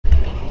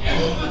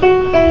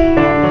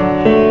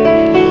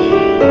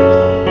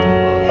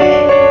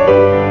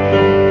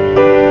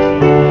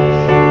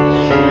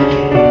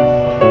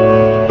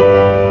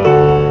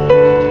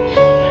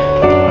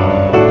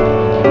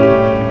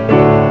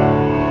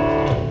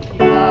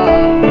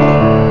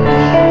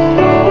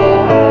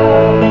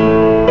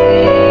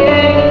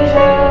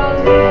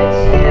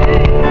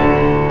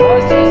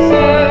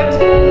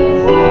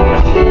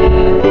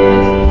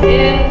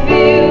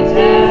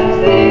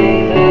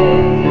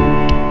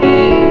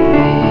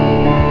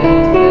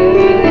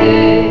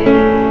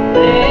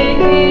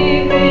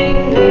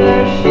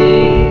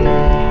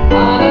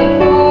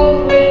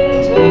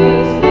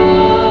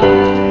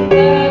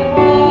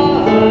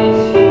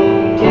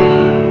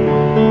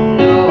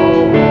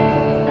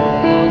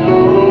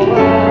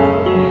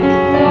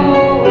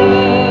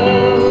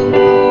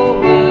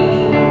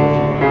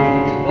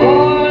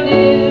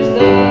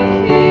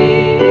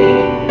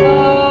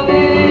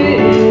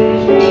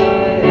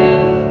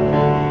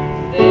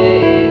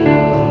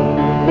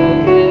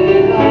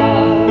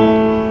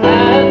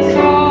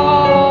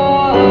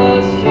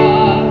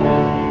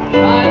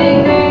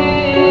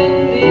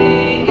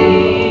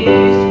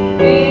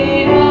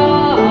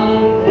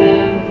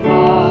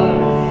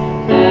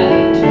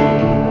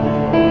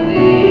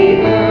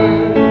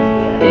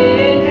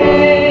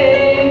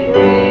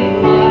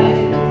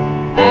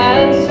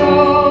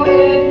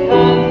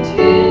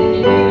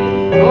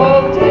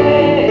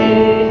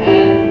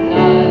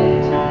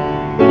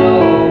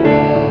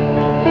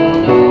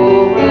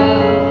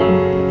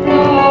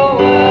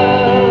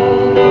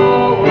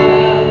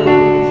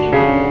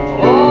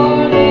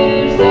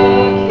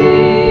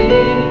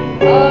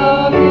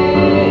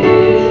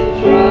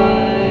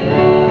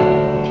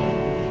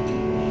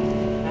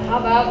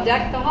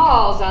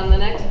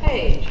next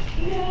page.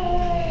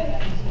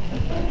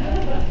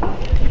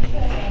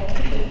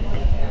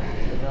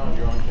 Sit down,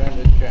 your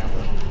intended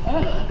camera.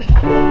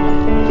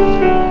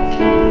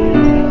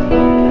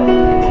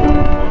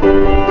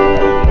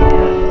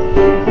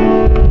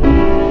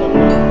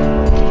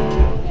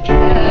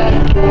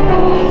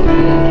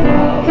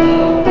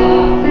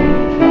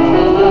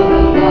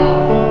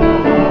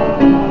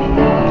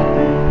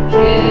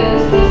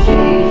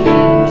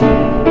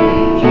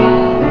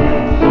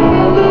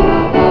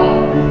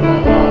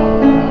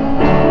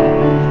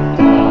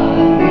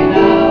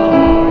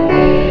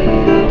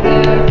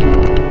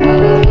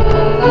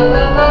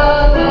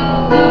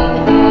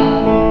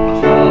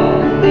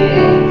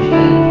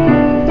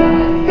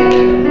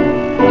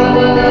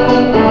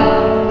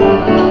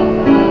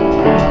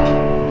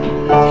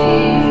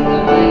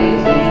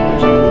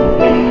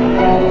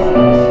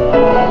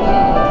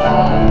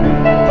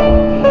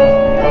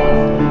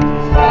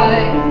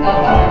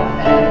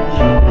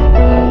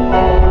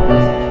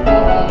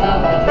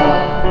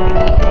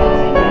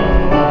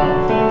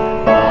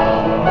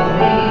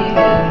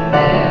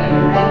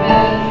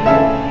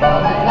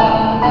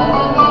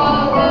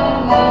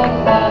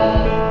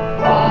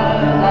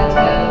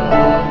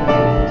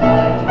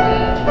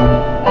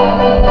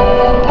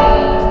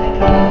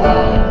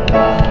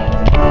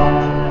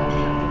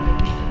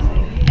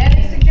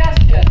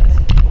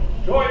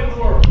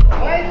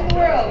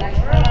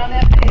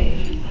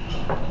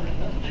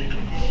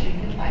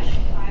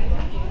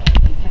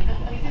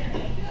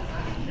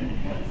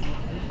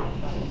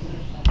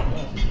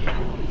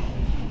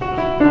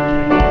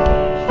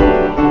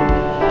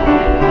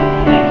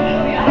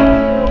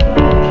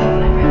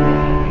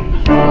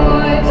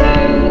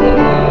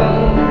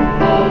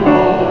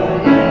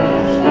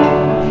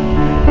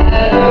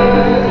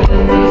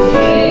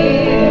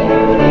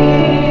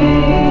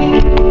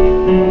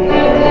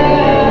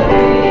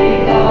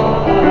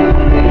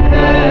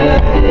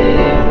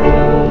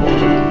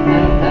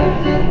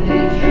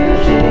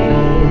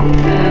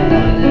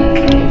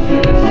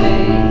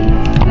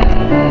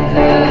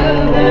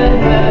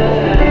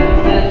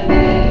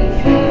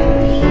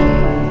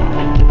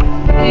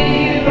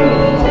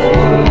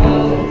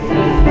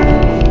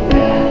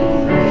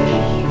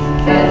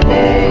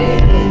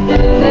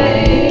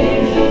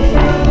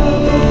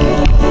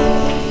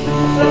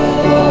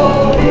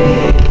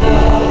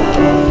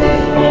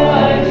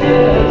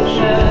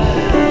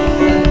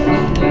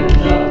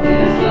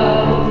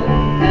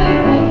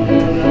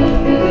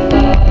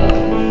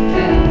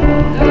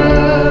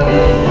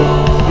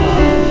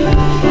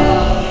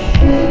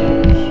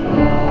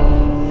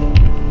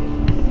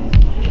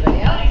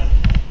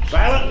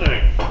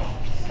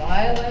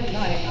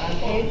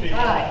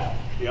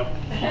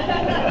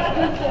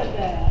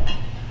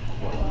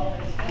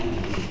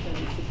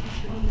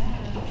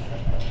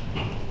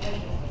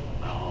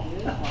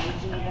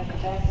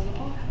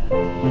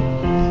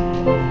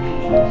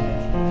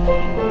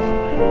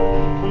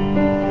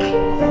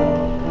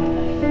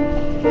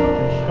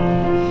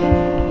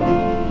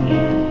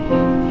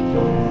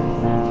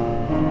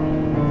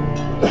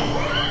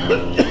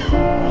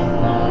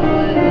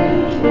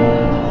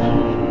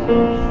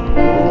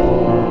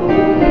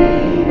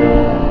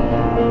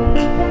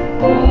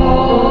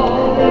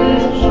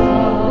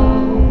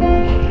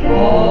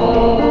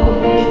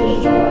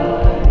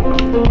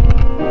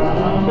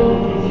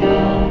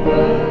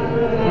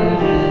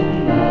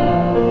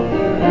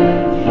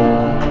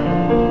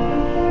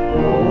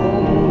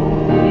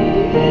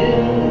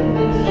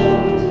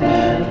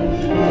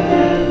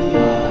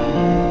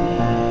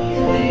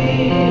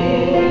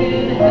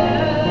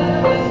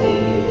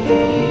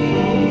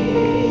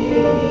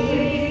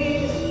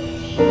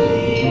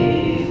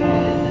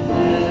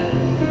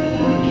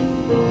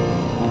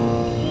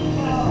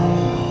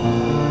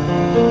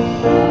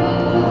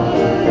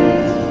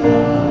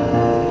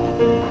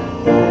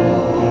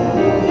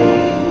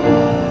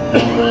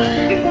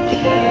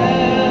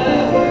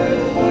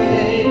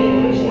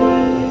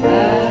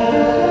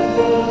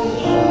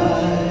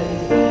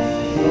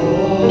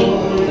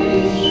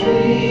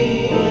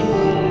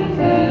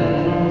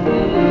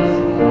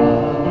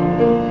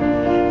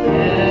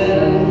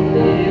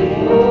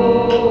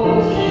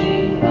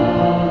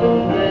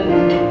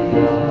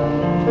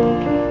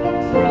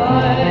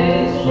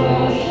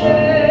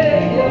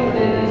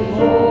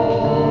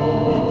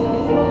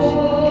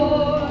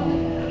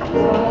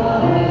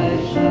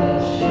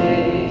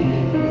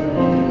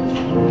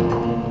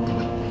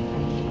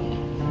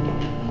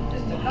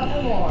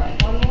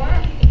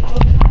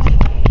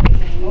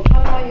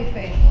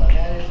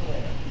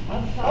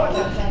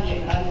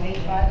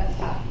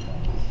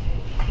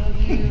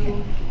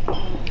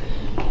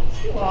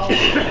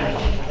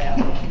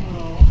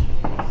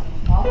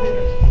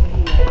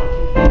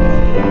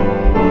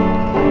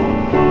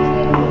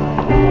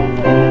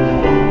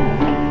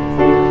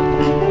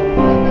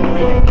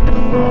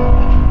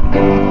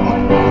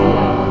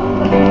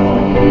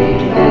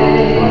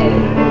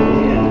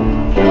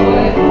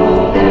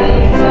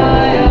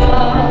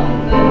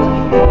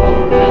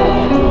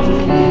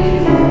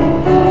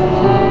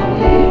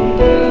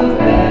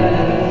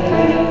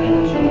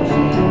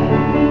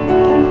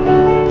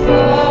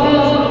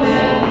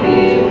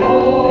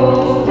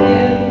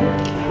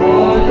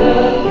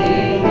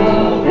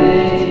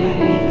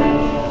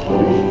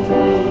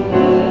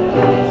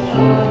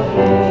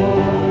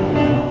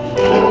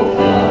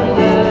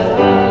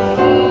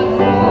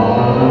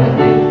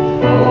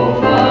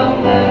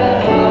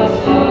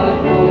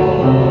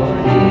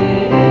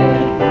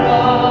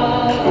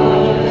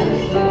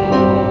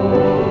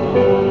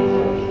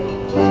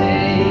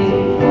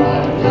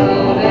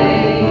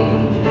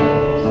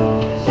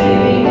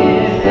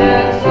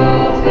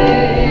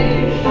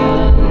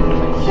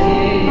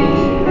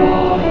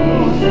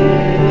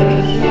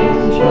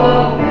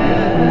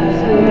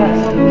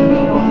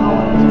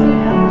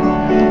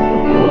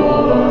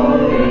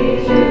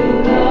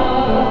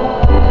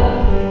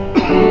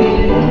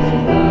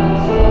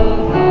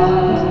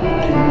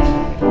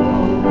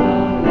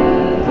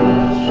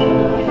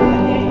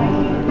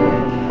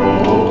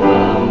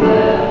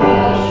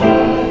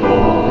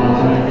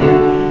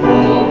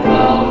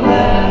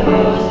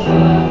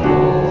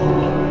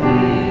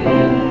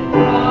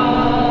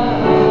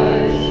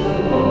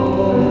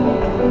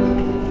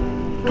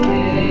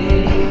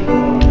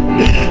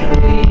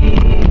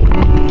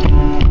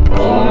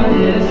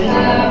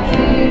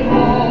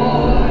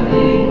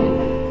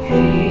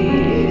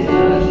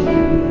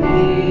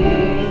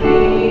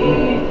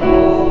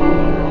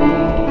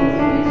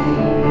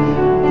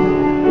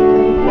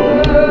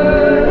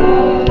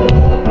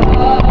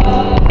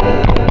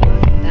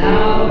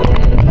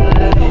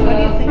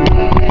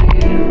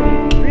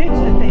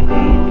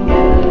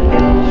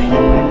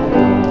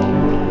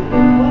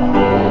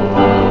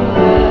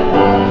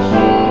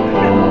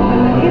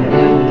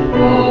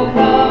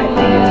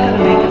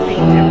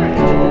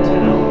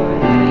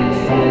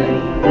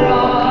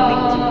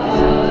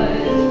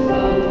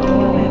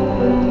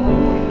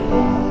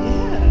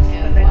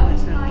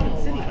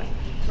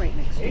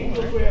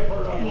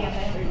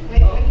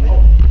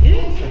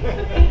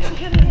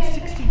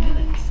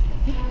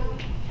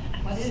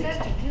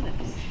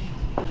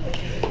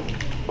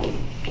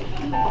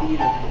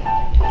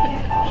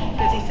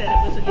 Because he said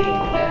it was a game.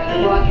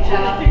 Watch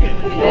out,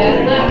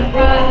 better not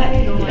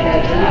cry,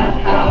 better not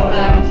pout,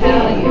 I'm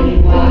telling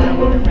you why.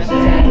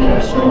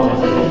 Santa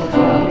Claus is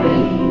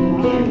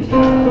coming to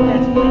town.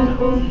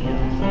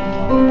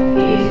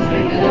 He's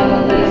making a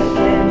list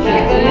and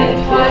checking it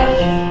twice.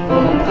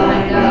 Gonna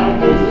find out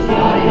who's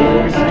naughty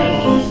or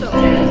nice.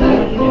 Santa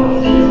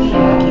Claus is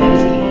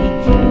coming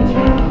to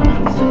town.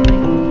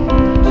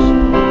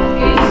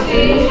 He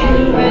sees you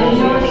when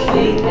you're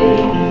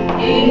sleeping.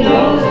 He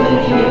knows when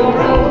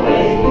you're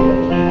awake.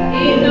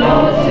 He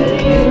knows if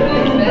you're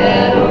in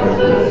bed or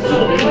good, so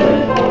good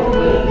for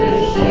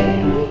goodness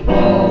sake.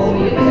 Oh,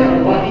 you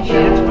better watch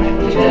out,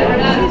 you better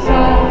not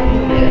cry,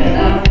 you better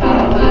not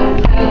pout,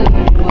 I'll tell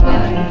you why.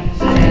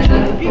 Santa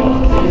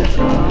Claus is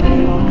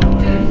coming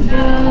to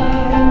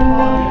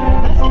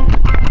town.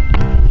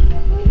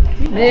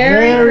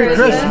 Merry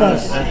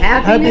Christmas.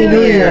 Happy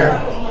New Year.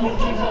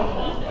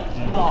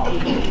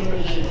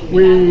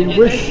 We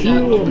wish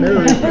you a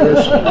Merry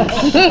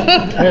Christmas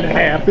and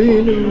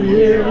Happy New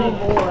Year.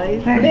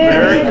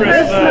 Merry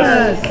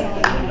Christmas.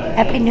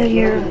 Happy New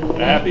Year.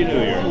 Happy New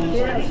Year.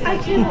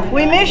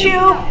 We miss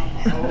you.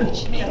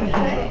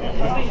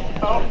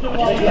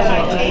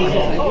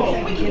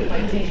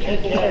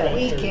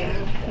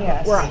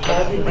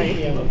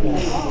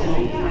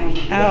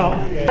 Oh.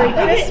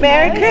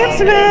 Merry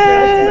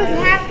Christmas.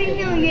 Happy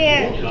New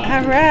Year.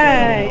 All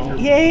right.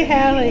 Yay,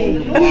 Hallie.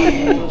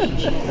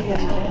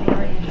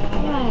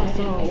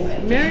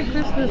 Merry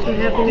Christmas and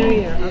Happy New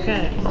Year.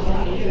 Okay.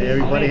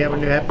 Everybody have a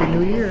Happy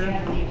New Year.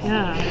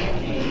 Yeah.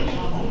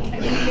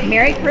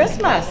 Merry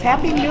Christmas.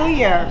 Happy New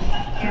Year.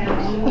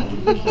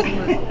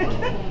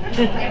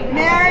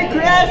 Merry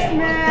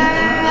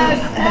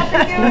Christmas.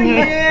 Happy New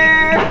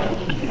Year.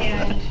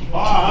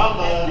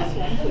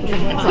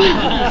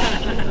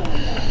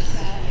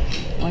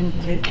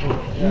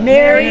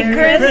 Merry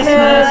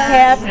Christmas.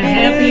 Happy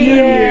New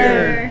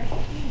Year.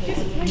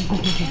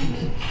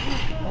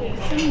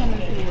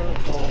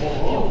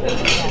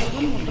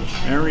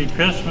 Merry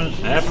Christmas,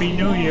 Happy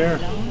New Year.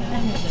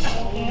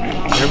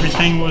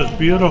 Everything was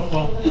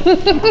beautiful.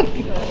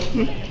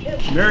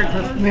 Merry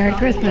Christmas. Merry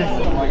Christmas.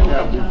 Like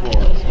that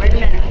before. Wait a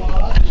minute.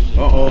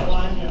 Uh-oh.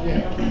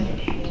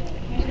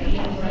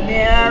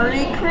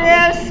 Merry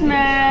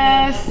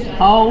Christmas.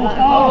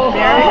 Oh,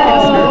 Merry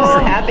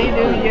Christmas. Happy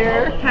New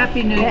Year.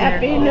 Happy New Year.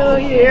 Happy New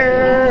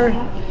Year.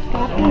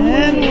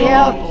 And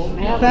yep,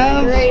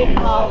 Bev, Great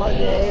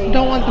holiday.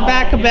 don't want the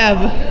back of Bev.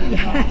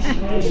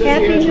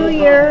 Happy New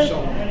Year.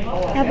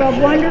 Have a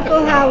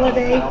wonderful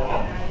holiday.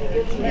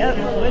 Yep,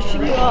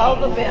 wishing you all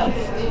the best.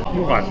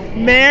 What?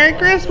 Merry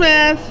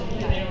Christmas.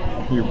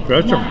 You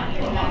betcha.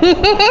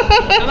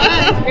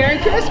 Merry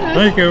Christmas.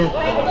 Thank you.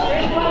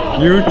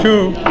 You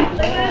too.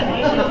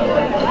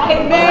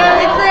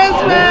 Merry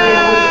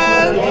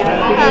Christmas.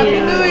 Happy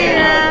New